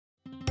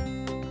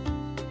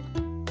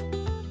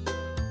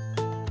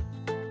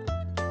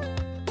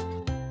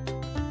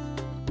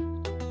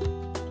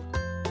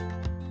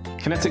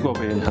Kinetik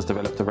Wellbeing has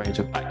developed a range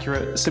of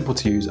accurate, simple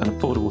to use and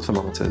affordable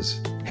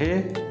thermometers.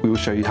 Here, we will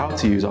show you how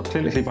to use our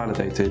clinically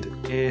validated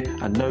ear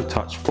and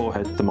no-touch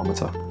forehead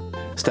thermometer.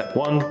 Step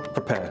 1.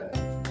 Prepare.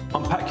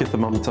 Unpack your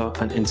thermometer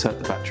and insert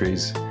the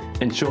batteries.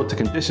 Ensure to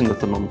condition the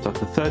thermometer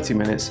for 30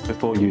 minutes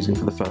before using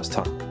for the first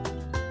time.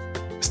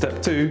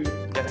 Step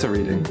 2. Get a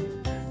reading.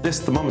 This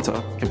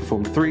thermometer can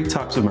perform 3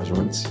 types of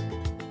measurements.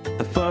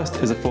 The first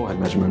is a forehead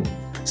measurement.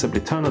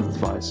 Simply turn on the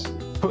device,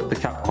 put the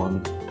cap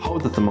on,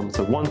 hold the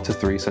thermometer 1 to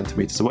 3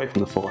 centimeters away from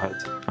the forehead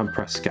and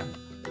press scan.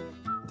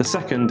 The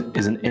second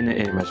is an inner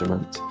ear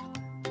measurement.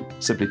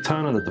 Simply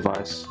turn on the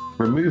device,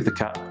 remove the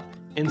cap,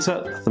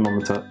 insert the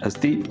thermometer as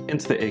deep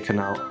into the ear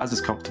canal as is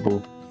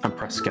comfortable and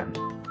press scan.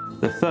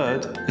 The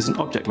third is an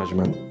object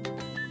measurement.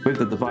 With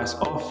the device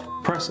off,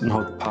 press and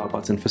hold the power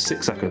button for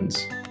 6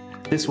 seconds.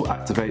 This will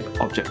activate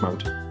object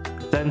mode.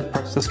 Then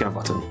press the scan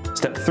button.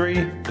 Step 3.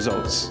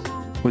 Results.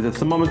 With the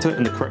thermometer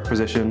in the correct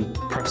position,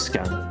 press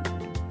scan.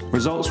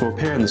 Results will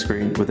appear on the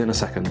screen within a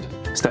second.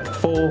 Step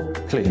 4.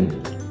 Clean.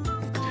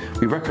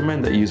 We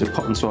recommend that you use a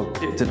cotton swab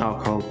dipped in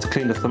alcohol to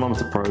clean the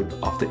thermometer probe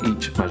after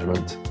each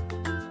measurement.